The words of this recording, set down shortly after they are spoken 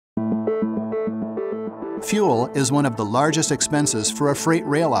Fuel is one of the largest expenses for a freight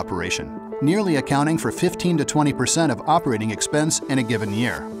rail operation, nearly accounting for 15 to 20% of operating expense in a given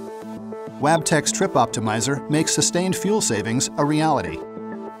year. Wabtec's Trip Optimizer makes sustained fuel savings a reality.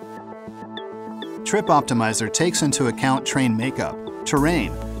 Trip Optimizer takes into account train makeup,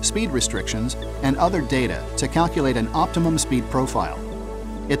 terrain, speed restrictions, and other data to calculate an optimum speed profile.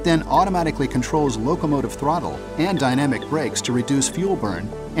 It then automatically controls locomotive throttle and dynamic brakes to reduce fuel burn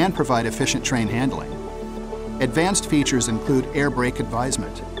and provide efficient train handling. Advanced features include air brake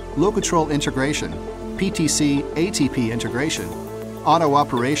advisement, locotrol integration, PTC ATP integration, auto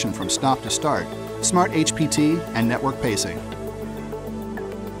operation from stop to start, smart HPT, and network pacing.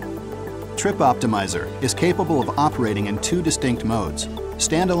 Trip Optimizer is capable of operating in two distinct modes,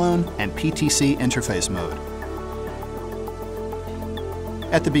 standalone and PTC interface mode.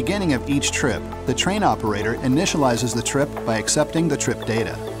 At the beginning of each trip, the train operator initializes the trip by accepting the trip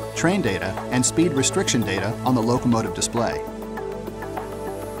data, train data, and speed restriction data on the locomotive display.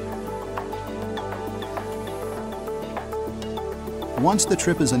 Once the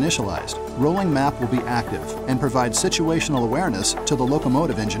trip is initialized, rolling map will be active and provide situational awareness to the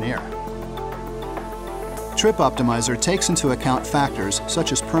locomotive engineer. Trip Optimizer takes into account factors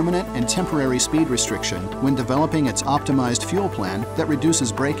such as permanent and temporary speed restriction when developing its optimized fuel plan that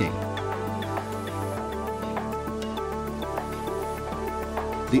reduces braking.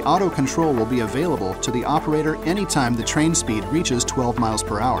 The auto control will be available to the operator anytime the train speed reaches 12 miles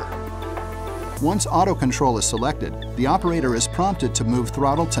per hour. Once auto control is selected, the operator is prompted to move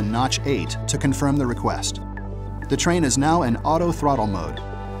throttle to notch 8 to confirm the request. The train is now in auto throttle mode.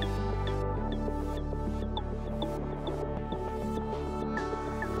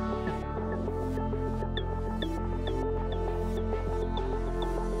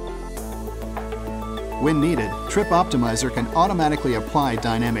 When needed, Trip Optimizer can automatically apply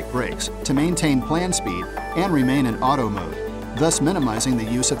dynamic brakes to maintain planned speed and remain in auto mode, thus minimizing the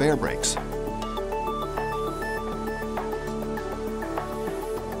use of air brakes.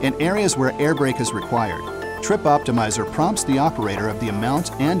 In areas where air brake is required, Trip Optimizer prompts the operator of the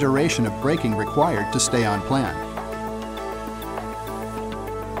amount and duration of braking required to stay on plan.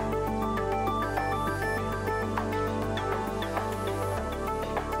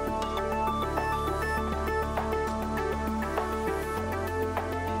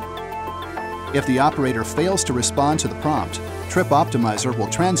 If the operator fails to respond to the prompt, Trip Optimizer will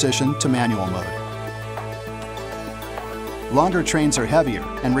transition to manual mode. Longer trains are heavier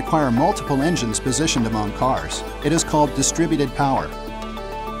and require multiple engines positioned among cars. It is called distributed power.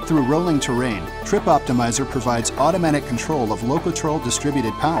 Through rolling terrain, Trip Optimizer provides automatic control of locotrol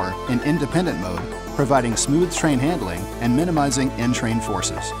distributed power in independent mode, providing smooth train handling and minimizing in-train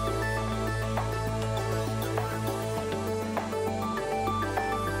forces.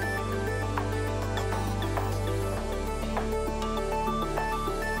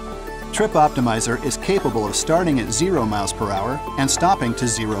 Trip Optimizer is capable of starting at 0 miles per hour and stopping to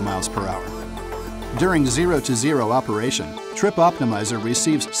 0 miles per hour. During 0 to 0 operation, Trip Optimizer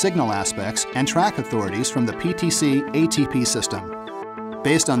receives signal aspects and track authorities from the PTC ATP system.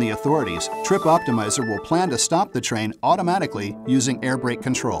 Based on the authorities, Trip Optimizer will plan to stop the train automatically using air brake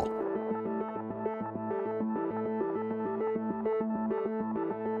control.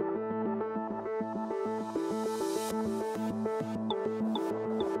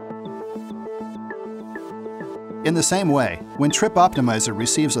 In the same way, when Trip Optimizer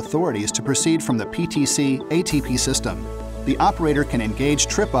receives authorities to proceed from the PTC ATP system, the operator can engage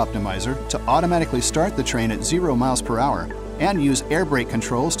Trip Optimizer to automatically start the train at 0 miles per hour and use air brake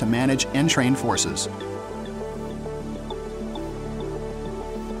controls to manage in-train forces.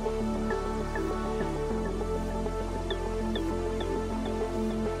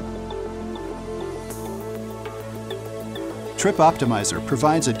 Trip Optimizer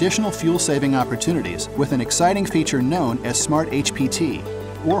provides additional fuel-saving opportunities with an exciting feature known as Smart HPT,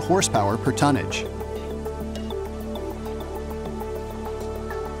 or horsepower per tonnage.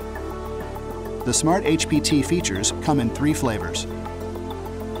 The Smart HPT features come in 3 flavors.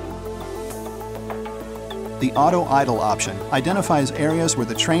 The Auto Idle option identifies areas where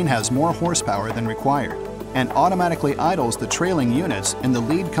the train has more horsepower than required and automatically idles the trailing units in the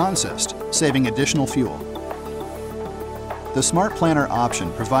lead consist, saving additional fuel. The Smart Planner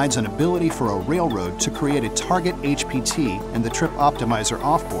option provides an ability for a railroad to create a target HPT in the Trip Optimizer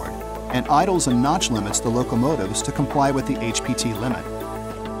offboard and idles and notch limits the locomotives to comply with the HPT limit.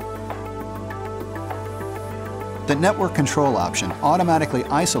 The Network Control option automatically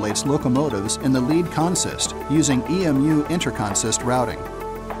isolates locomotives in the lead consist using EMU interconsist routing.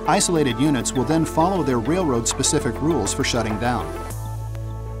 Isolated units will then follow their railroad-specific rules for shutting down.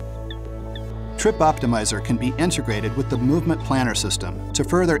 Trip Optimizer can be integrated with the Movement Planner system to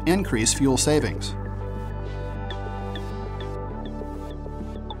further increase fuel savings.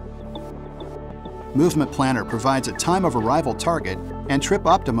 Movement Planner provides a time of arrival target, and Trip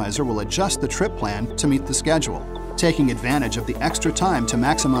Optimizer will adjust the trip plan to meet the schedule, taking advantage of the extra time to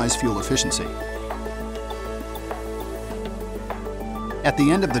maximize fuel efficiency. At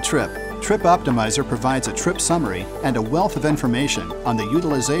the end of the trip, Trip Optimizer provides a trip summary and a wealth of information on the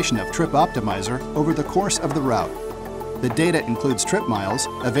utilization of Trip Optimizer over the course of the route. The data includes trip miles,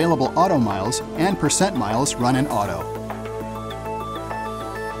 available auto miles, and percent miles run in auto.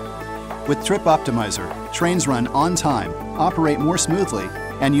 With Trip Optimizer, trains run on time, operate more smoothly,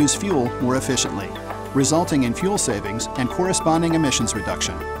 and use fuel more efficiently, resulting in fuel savings and corresponding emissions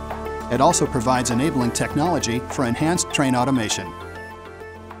reduction. It also provides enabling technology for enhanced train automation.